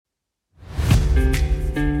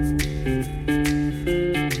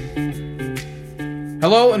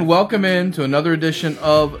Hello and welcome in to another edition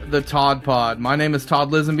of the Todd Pod. My name is Todd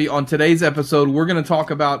Lisenby. On today's episode, we're going to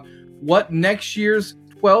talk about what next year's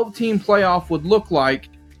 12-team playoff would look like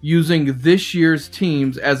using this year's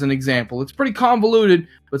teams as an example. It's pretty convoluted,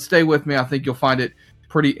 but stay with me. I think you'll find it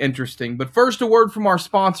pretty interesting. But first, a word from our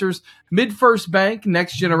sponsors, MidFirst Bank,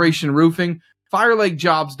 Next Generation Roofing,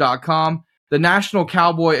 FireLakeJobs.com, the National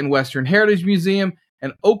Cowboy and Western Heritage Museum,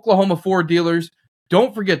 and Oklahoma Ford dealers.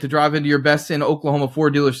 Don't forget to drive into your best in Oklahoma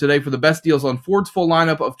Ford dealers today for the best deals on Ford's full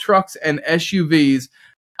lineup of trucks and SUVs.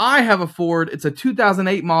 I have a Ford. It's a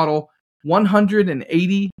 2008 model,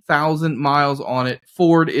 180,000 miles on it.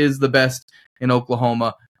 Ford is the best in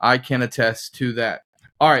Oklahoma. I can attest to that.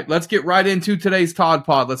 All right, let's get right into today's Todd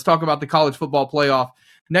Pod. Let's talk about the college football playoff.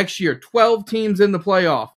 Next year, 12 teams in the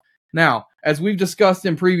playoff. Now, as we've discussed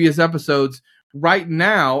in previous episodes, right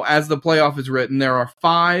now, as the playoff is written, there are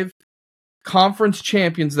 5 conference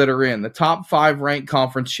champions that are in. The top 5 ranked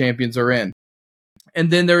conference champions are in. And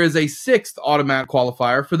then there is a 6th automatic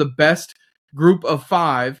qualifier for the best group of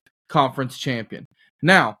 5 conference champion.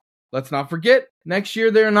 Now, let's not forget, next year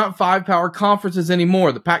there are not 5 power conferences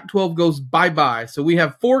anymore. The Pac-12 goes bye-bye. So we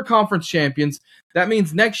have 4 conference champions. That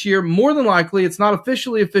means next year, more than likely, it's not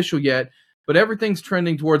officially official yet, but everything's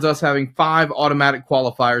trending towards us having 5 automatic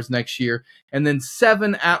qualifiers next year and then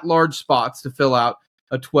 7 at-large spots to fill out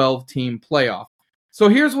a 12-team playoff. So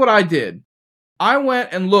here's what I did. I went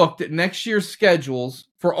and looked at next year's schedules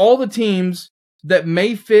for all the teams that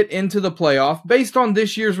may fit into the playoff based on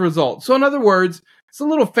this year's results. So in other words, it's a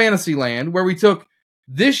little fantasy land where we took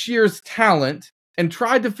this year's talent and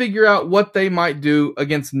tried to figure out what they might do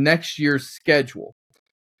against next year's schedule.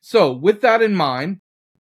 So with that in mind,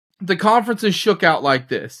 the conferences shook out like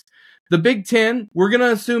this. The Big Ten, we're going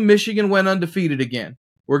to assume Michigan went undefeated again.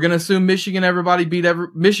 We're going to assume Michigan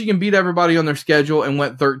beat everybody on their schedule and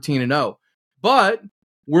went 13-0. But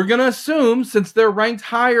we're going to assume, since they're ranked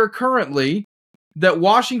higher currently, that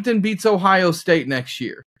Washington beats Ohio State next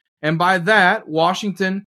year. And by that,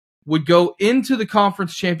 Washington would go into the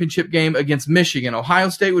conference championship game against Michigan. Ohio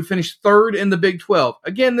State would finish 3rd in the Big 12.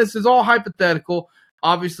 Again, this is all hypothetical.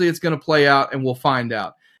 Obviously, it's going to play out, and we'll find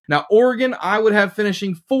out. Now, Oregon, I would have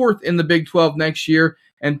finishing 4th in the Big 12 next year,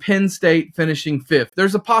 and Penn State finishing 5th.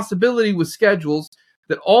 There's a possibility with schedules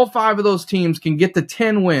that all 5 of those teams can get to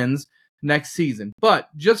 10 wins next season.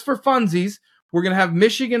 But just for funsies, we're going to have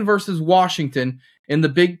Michigan versus Washington in the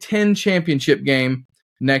Big 10 championship game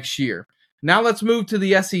next year. Now let's move to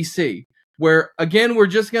the SEC, where, again, we're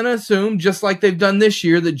just going to assume, just like they've done this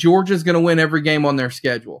year, that Georgia's going to win every game on their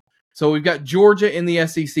schedule. So we've got Georgia in the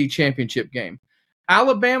SEC championship game.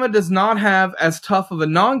 Alabama does not have as tough of a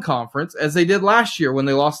non-conference as they did last year when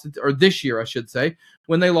they lost, or this year, I should say,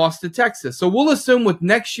 when they lost to Texas. So we'll assume with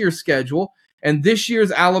next year's schedule and this year's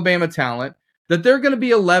Alabama talent that they're going to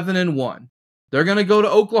be 11-1. They're going to go to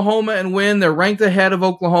Oklahoma and win. They're ranked ahead of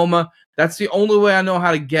Oklahoma. That's the only way I know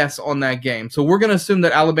how to guess on that game. So we're going to assume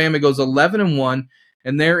that Alabama goes 11-1,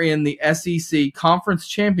 and they're in the SEC Conference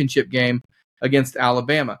Championship game against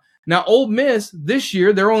Alabama. Now, Ole Miss, this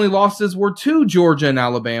year, their only losses were to Georgia and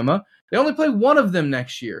Alabama. They only play one of them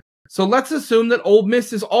next year. So let's assume that Ole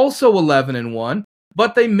Miss is also 11-1,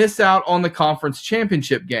 but they miss out on the conference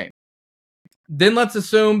championship game. Then let's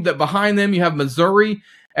assume that behind them you have Missouri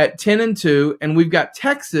at 10-2, and we've got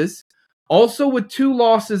Texas also with 2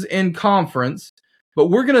 losses in conference,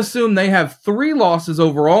 but we're going to assume they have 3 losses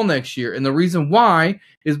overall next year. And the reason why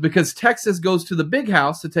is because Texas goes to the Big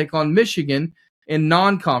House to take on Michigan in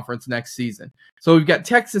non-conference next season. So we've got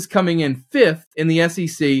Texas coming in 5th in the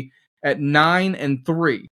SEC at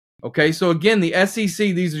 9-3. Okay, so again, the SEC,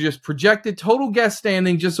 these are just projected total guess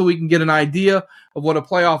standing just so we can get an idea of what a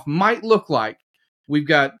playoff might look like. We've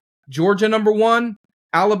got Georgia number 1,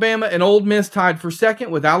 Alabama and Ole Miss tied for 2nd,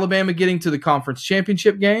 with Alabama getting to the conference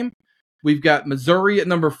championship game. We've got Missouri at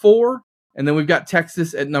number 4, and then we've got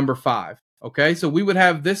Texas at number 5. Okay, so we would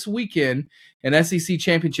have this weekend an SEC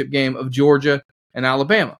championship game of Georgia and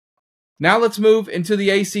Alabama. Now let's move into the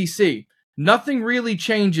ACC. Nothing really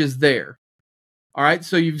changes there. All right,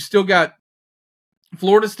 so you've still got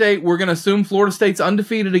Florida State. We're going to assume Florida State's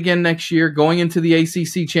undefeated again next year going into the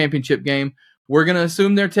ACC championship game. We're going to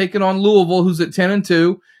assume they're taking on Louisville, who's at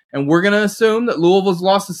 10-2, and we're going to assume that Louisville's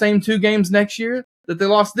lost the same 2 games next year that they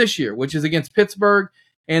lost this year, which is against Pittsburgh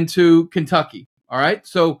and to Kentucky. All right,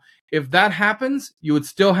 so if that happens, you would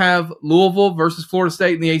still have Louisville versus Florida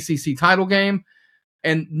State in the ACC title game,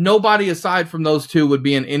 and nobody aside from those 2 would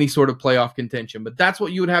be in any sort of playoff contention. But that's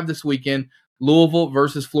what you would have this weekend, Louisville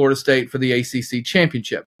versus Florida State for the ACC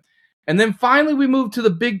championship. And then finally we move to the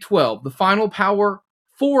Big 12, the final Power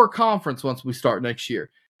 4 conference once we start next year.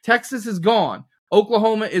 Texas is gone.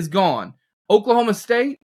 Oklahoma is gone. Oklahoma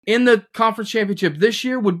State in the conference championship this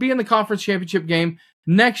year would be in the conference championship game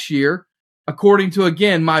next year, according to,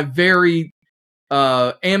 again, my very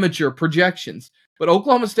amateur projections. But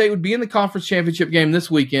Oklahoma State would be in the conference championship game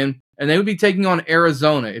this weekend, and they would be taking on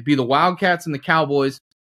Arizona. It'd be the Wildcats and the Cowboys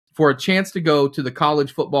for a chance to go to the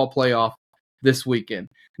college football playoff this weekend.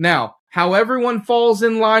 Now, how everyone falls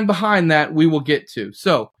in line behind that, we will get to.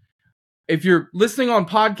 So, if you're listening on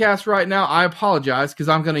podcast right now, I apologize because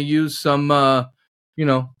I'm going to use some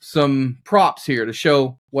props here to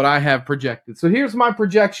show what I have projected. So here's my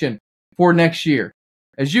projection for next year.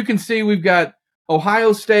 As you can see, we've got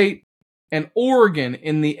Ohio State and Oregon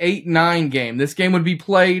in the 8-9 game. This game would be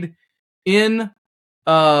played in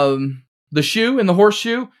the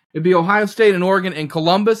horseshoe. It'd be Ohio State and Oregon in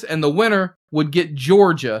Columbus, and the winner would get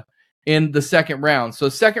Georgia in the second round. So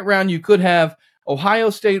second round, you could have Ohio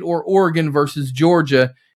State or Oregon versus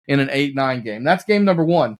Georgia in an 8-9 game. That's game number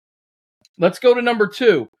one. Let's go to number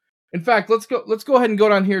two. In fact, let's go ahead and go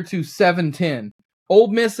down here to 7-10. Ole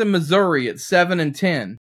Miss and Missouri at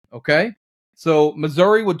 7-10. Okay? So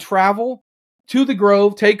Missouri would travel to the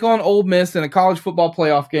Grove, take on Ole Miss in a college football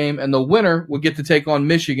playoff game, and the winner would get to take on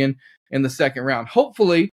Michigan in the second round.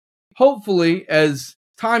 Hopefully, as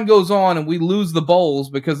time goes on and we lose the bowls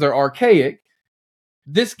because they're archaic,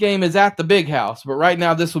 this game is at the Big House. But right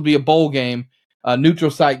now, this would be a bowl game, a neutral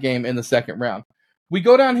site game in the second round. We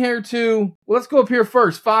go down here to, let's go up here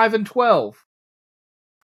first, 5-12.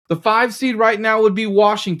 The 5 seed right now would be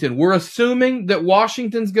Washington. We're assuming that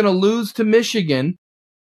Washington's going to lose to Michigan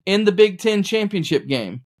in the Big Ten championship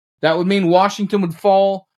game. That would mean Washington would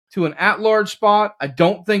fall to an at-large spot. I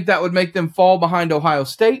don't think that would make them fall behind Ohio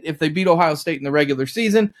State if they beat Ohio State in the regular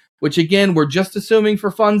season, which again, we're just assuming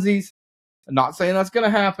for funsies. I'm not saying that's going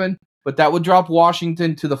to happen, but that would drop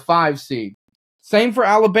Washington to the 5 seed. Same for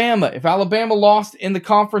Alabama. If Alabama lost in the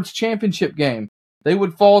conference championship game, they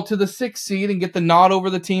would fall to the 6th seed and get the nod over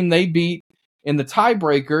the team they beat in the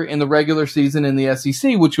tiebreaker in the regular season in the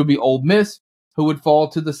SEC, which would be Ole Miss, who would fall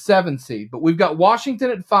to the 7th seed. But we've got Washington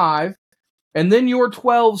at 5, and then your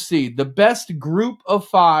 12 seed, the best group of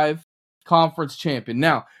 5 conference champion.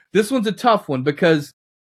 Now, this one's a tough one because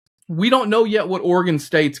we don't know yet what Oregon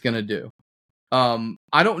State's going to do.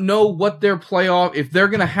 I don't know what their playoff, if they're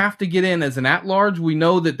going to have to get in as an at-large. We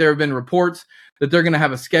know that there have been reports that they're going to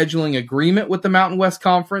have a scheduling agreement with the Mountain West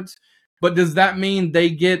Conference. But does that mean they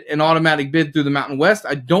get an automatic bid through the Mountain West?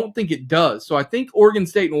 I don't think it does. So I think Oregon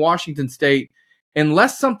State and Washington State,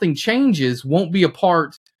 unless something changes, won't be a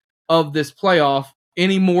part of this playoff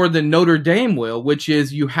any more than Notre Dame will, which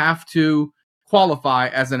is you have to qualify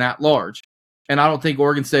as an at-large. And I don't think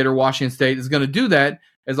Oregon State or Washington State is going to do that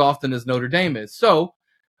as often as Notre Dame is. So,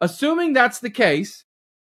 assuming that's the case,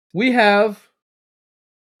 we have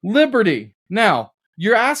Liberty. Now,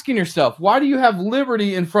 you're asking yourself, why do you have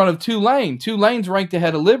Liberty in front of Tulane? Tulane's ranked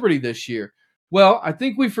ahead of Liberty this year. Well, I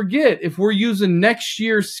think we forget, if we're using next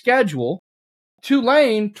year's schedule,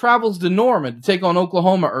 Tulane travels to Norman to take on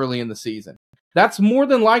Oklahoma early in the season. That's more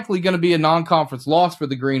than likely going to be a non-conference loss for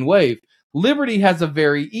the Green Wave. Liberty has a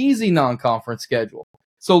very easy non-conference schedule.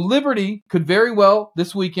 So Liberty could very well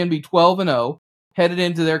this weekend be 12-0, headed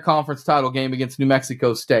into their conference title game against New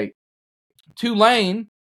Mexico State. Tulane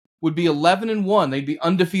would be 11-1. They'd be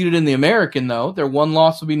undefeated in the American, though. Their one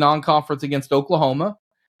loss would be non-conference against Oklahoma.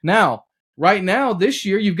 Now, right now, this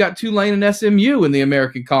year, you've got Tulane and SMU in the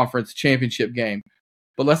American Conference Championship game.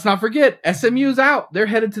 But let's not forget, SMU's out. They're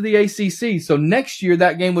headed to the ACC. So next year,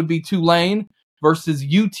 that game would be Tulane versus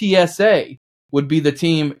UTSA. Would be the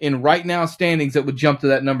team in right now standings that would jump to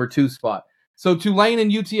that number 2 spot. So Tulane and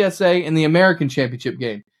UTSA in the American Championship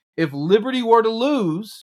game. If Liberty were to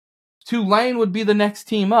lose, Tulane would be the next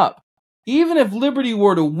team up. Even if Liberty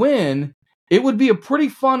were to win, it would be a pretty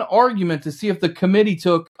fun argument to see if the committee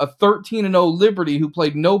took a 13-0 Liberty who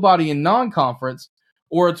played nobody in non-conference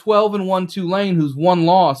or a 12-1 Tulane whose one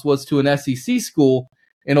loss was to an SEC school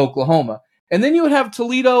in Oklahoma. And then you would have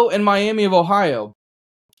Toledo and Miami of Ohio.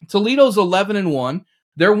 Toledo's 11-1.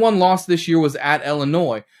 Their one loss this year was at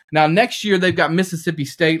Illinois. Now, next year, they've got Mississippi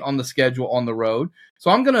State on the schedule on the road. So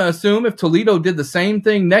I'm going to assume if Toledo did the same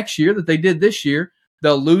thing next year that they did this year,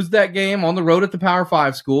 they'll lose that game on the road at the Power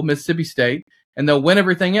 5 school, Mississippi State, and they'll win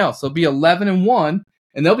everything else. They'll be 11-1,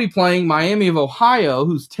 and they'll be playing Miami of Ohio,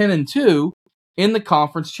 who's 10-2, in the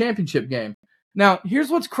conference championship game. Now, here's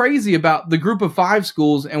what's crazy about the group of 5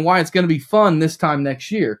 schools and why it's going to be fun this time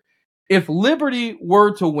next year. If Liberty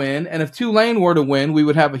were to win, and if Tulane were to win, we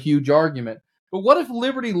would have a huge argument. But what if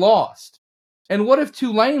Liberty lost? And what if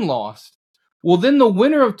Tulane lost? Well, then the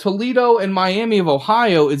winner of Toledo and Miami of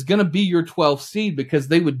Ohio is going to be your 12th seed because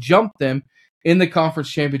they would jump them in the conference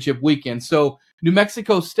championship weekend. So New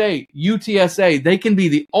Mexico State, UTSA, they can be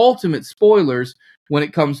the ultimate spoilers when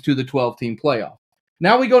it comes to the 12-team playoff.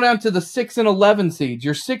 Now we go down to the 6 and 11 seeds.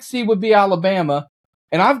 Your 6th seed would be Alabama,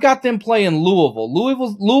 and I've got them playing Louisville.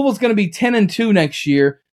 Louisville's going to be 10-2 next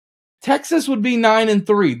year. Texas would be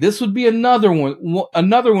 9-3. This would be another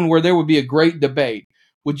one where there would be a great debate.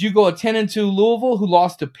 Would you go a 10-2 Louisville, who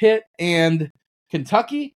lost to Pitt and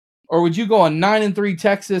Kentucky, or would you go a 9-3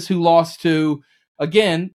 Texas, who lost to,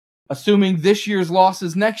 again, assuming this year's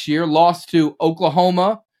losses next year, lost to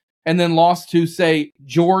Oklahoma and then lost to, say,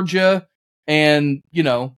 Georgia and,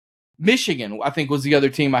 Michigan, I think was the other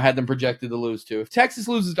team I had them projected to lose to. If Texas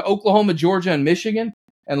loses to Oklahoma, Georgia, and Michigan,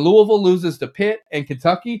 and Louisville loses to Pitt and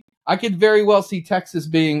Kentucky, I could very well see Texas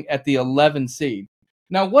being at the 11 seed.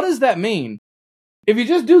 Now, what does that mean? If you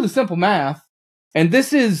just do the simple math, and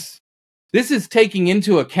this is taking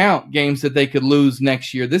into account games that they could lose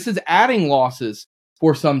next year, this is adding losses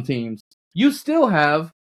for some teams. You still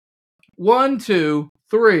have 1, 2,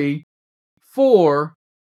 3, 4,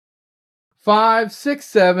 5, 6,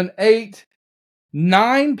 7, 8,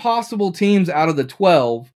 9 possible teams out of the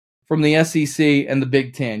 12 from the SEC and the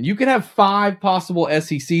Big Ten. You could have 5 possible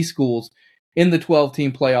SEC schools in the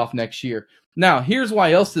 12-team playoff next year. Now, here's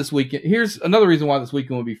another reason why this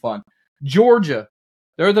weekend would be fun. Georgia,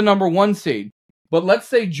 they're the number 1 seed. But let's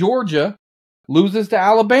say Georgia loses to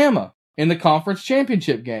Alabama in the conference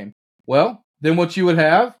championship game. Well, then what you would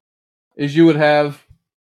have is and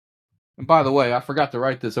by the way, I forgot to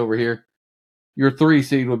write this over here. Your 3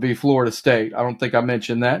 seed would be Florida State. I don't think I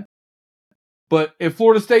mentioned that. But if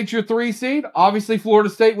Florida State's your 3 seed, obviously Florida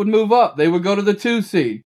State would move up. They would go to the 2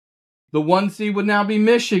 seed. The 1 seed would now be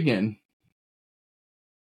Michigan.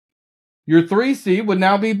 Your 3 seed would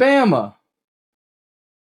now be Bama.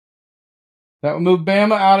 That would move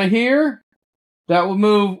Bama out of here. That would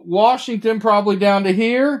move Washington probably down to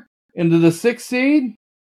here into the 6th seed.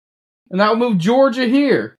 And that would move Georgia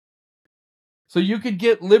here. So you could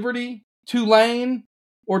get Liberty, Tulane,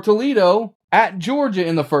 or Toledo at Georgia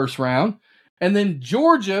in the first round. And then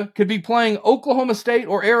Georgia could be playing Oklahoma State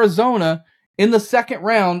or Arizona in the second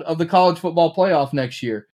round of the college football playoff next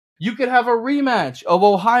year. You could have a rematch of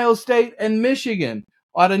Ohio State and Michigan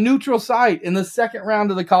at a neutral site in the second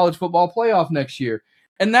round of the college football playoff next year.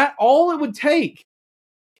 And that all it would take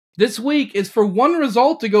this week is for one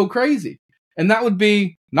result to go crazy. And that would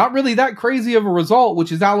be not really that crazy of a result,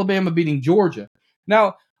 which is Alabama beating Georgia.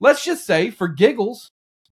 Now, let's just say, for giggles,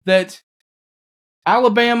 that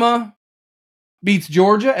Alabama beats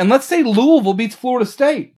Georgia, and let's say Louisville beats Florida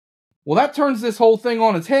State. Well, that turns this whole thing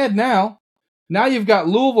on its head now. Now you've got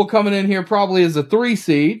Louisville coming in here probably as a 3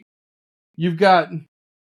 seed. You've got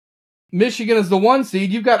Michigan as the 1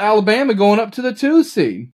 seed. You've got Alabama going up to the 2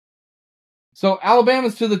 seed. So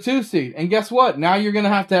Alabama's to the 2 seed. And guess what? Now you're going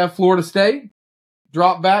to have Florida State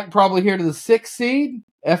drop back probably here to the 6 seed.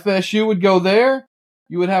 FSU would go there.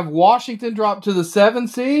 You would have Washington drop to the 7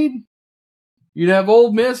 seed. You'd have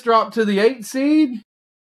Ole Miss drop to the 8 seed.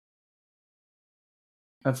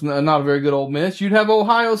 That's not a very good Ole Miss. You'd have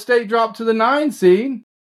Ohio State drop to the 9 seed.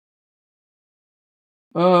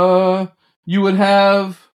 You would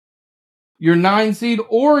have your 9 seed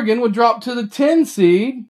Oregon would drop to the 10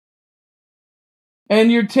 seed. And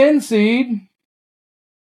your 10 seed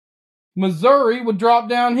Missouri would drop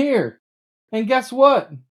down here. And guess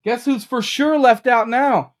what? Guess who's for sure left out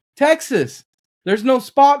now? Texas. There's no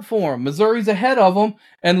spot for them. Missouri's ahead of them,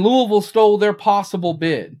 and Louisville stole their possible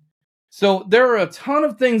bid. So there are a ton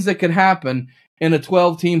of things that could happen in a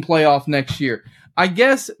 12-team playoff next year. I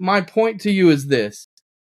guess my point to you is this.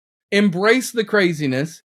 Embrace the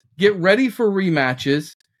craziness. Get ready for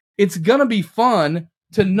rematches. It's going to be fun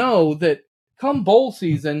to know that come bowl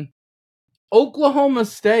season, Oklahoma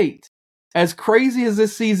State, as crazy as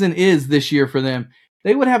this season is this year for them,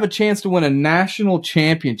 they would have a chance to win a national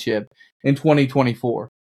championship in 2024.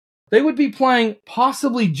 They would be playing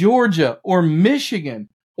possibly Georgia or Michigan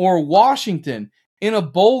or Washington in a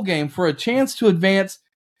bowl game for a chance to advance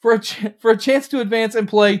for a chance to advance and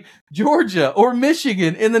play Georgia or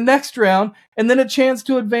Michigan in the next round, and then a chance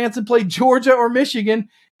to advance and play Georgia or Michigan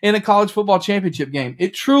in a college football championship game.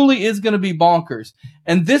 It truly is going to be bonkers.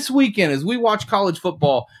 And this weekend, as we watch college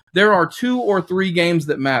football, there are 2 or 3 games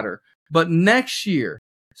that matter. But next year,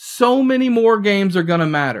 so many more games are going to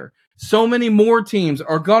matter. So many more teams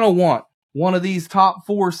are going to want one of these top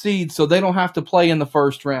 4 seeds so they don't have to play in the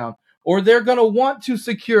first round. Or they're going to want to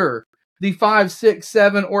secure the 5, 6,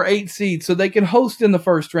 7, or 8 seeds so they can host in the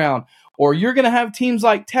first round. Or you're going to have teams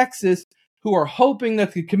like Texas who are hoping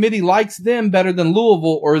that the committee likes them better than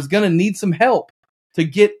Louisville or is going to need some help to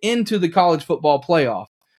get into the college football playoff.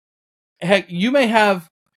 heck, you may have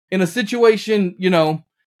in a situation,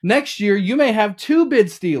 next year, you may have two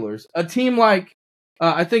bid stealers. A team like,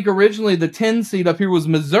 I think originally the 10 seed up here was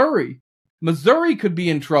Missouri. Missouri could be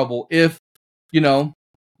in trouble if,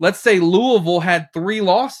 let's say Louisville had 3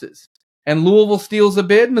 losses and Louisville steals a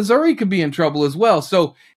bid. Missouri could be in trouble as well.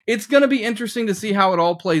 So it's going to be interesting to see how it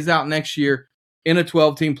all plays out next year in a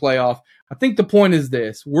 12-team playoff. I think the point is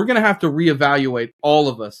this. We're going to have to reevaluate, all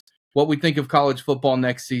of us, what we think of college football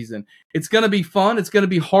next season. It's going to be fun. It's going to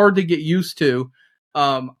be hard to get used to.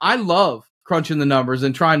 I love crunching the numbers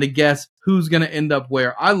and trying to guess who's going to end up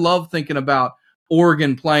where. I love thinking about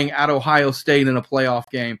Oregon playing at Ohio State in a playoff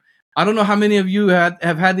game. I don't know how many of you have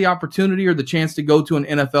had the opportunity or the chance to go to an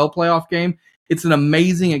NFL playoff game. It's an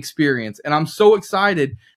amazing experience, and I'm so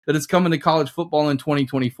excited that it's coming to college football in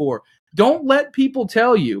 2024. Don't let people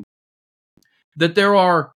tell you that there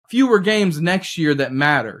are fewer games next year that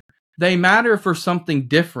matter. They matter for something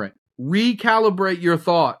different. Recalibrate your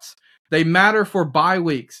thoughts. They matter for bye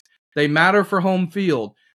weeks. They matter for home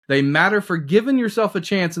field. They matter for giving yourself a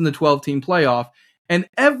chance in the 12-team playoff. And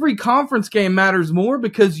every conference game matters more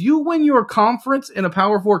because you win your conference in a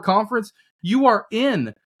Power 4 conference, you are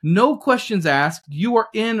in. No questions asked. You are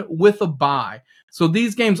in with a bye. So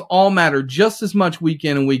these games all matter just as much week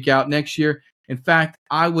in and week out next year. In fact,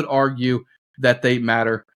 I would argue that they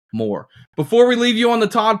matter more. Before we leave you on the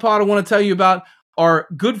Todd Pod, I want to tell you about our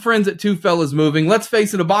good friends at Two Fellas Moving. Let's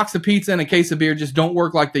face it, a box of pizza and a case of beer just don't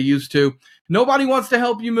work like they used to. Nobody wants to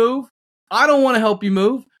help you move. I don't want to help you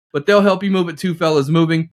move, but they'll help you move at Two Fellas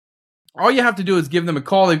Moving. All you have to do is give them a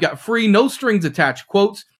call. They've got free, no strings attached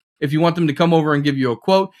quotes if you want them to come over and give you a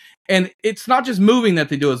quote. And it's not just moving that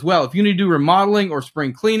they do as well. If you need to do remodeling or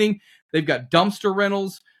spring cleaning, they've got dumpster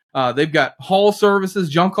rentals. They've got haul services,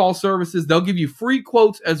 junk haul services. They'll give you free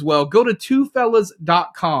quotes as well. Go to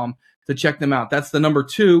twofellas.com to check them out. That's the number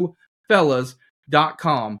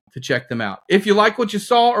 2fellas.com to check them out. If you like what you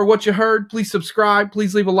saw or what you heard, please subscribe.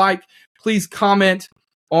 Please leave a like. Please comment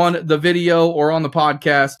on the video or on the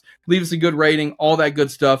podcast. Leave us a good rating, all that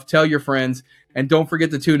good stuff. Tell your friends. And don't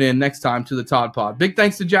forget to tune in next time to the Todd Pod. Big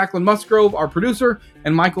thanks to Jacqueline Musgrove, our producer,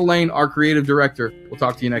 and Michael Lane, our creative director. We'll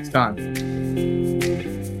talk to you next time.